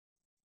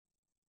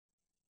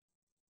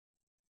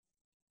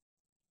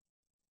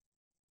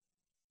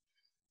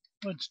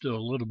Let's do a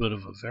little bit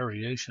of a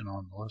variation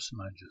on the lesson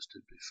I just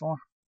did before,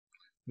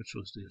 which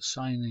was the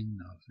assigning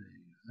of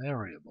a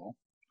variable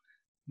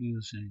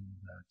using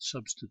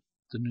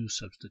the new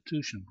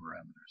substitution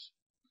parameters.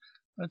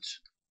 Let's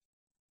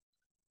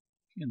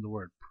key in the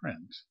word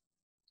print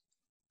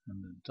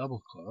and then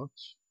double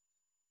quotes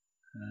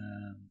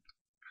and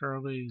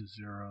curly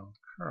 0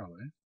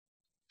 curly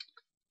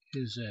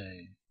is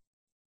a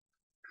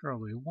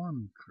curly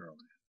 1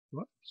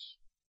 curly,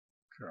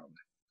 curly,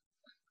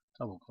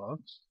 double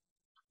quotes,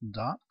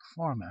 dot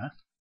format,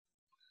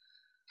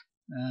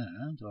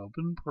 and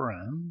open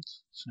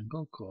parens,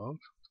 single quote,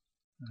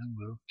 and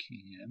we'll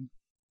key in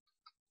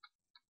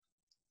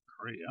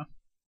Korea,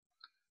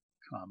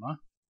 comma,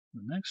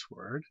 the next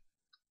word,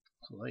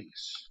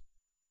 place.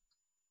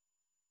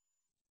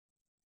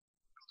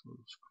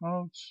 Close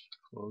quotes,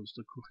 close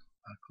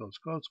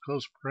quotes,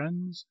 close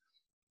parens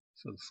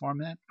for the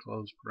format,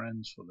 close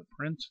parens for the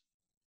print,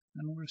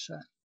 and we're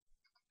set.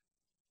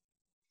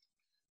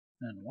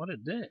 And what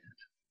it did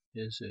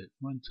is it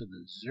went to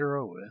the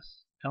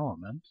 0th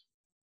element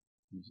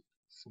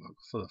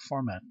for the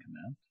format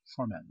command,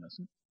 format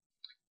method,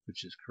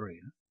 which is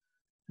Korea,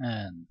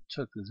 and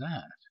took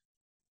that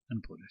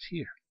and put it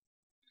here.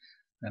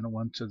 Then it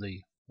went to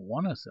the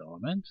 1th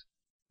element,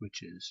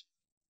 which is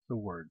the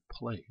word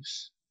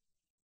place,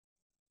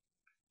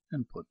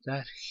 and put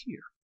that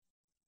here.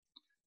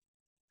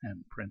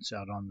 And prints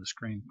out on the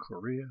screen,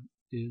 Korea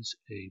is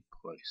a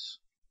place.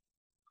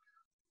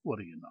 What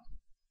do you know?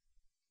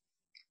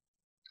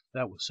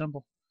 That was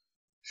simple,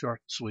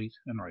 short, sweet,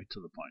 and right to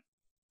the point.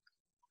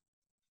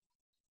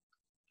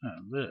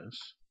 And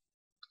this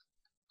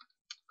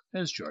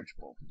is George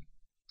Bull.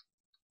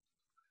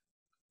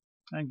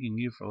 Thanking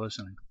you for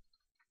listening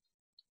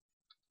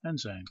and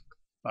saying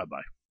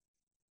bye-bye.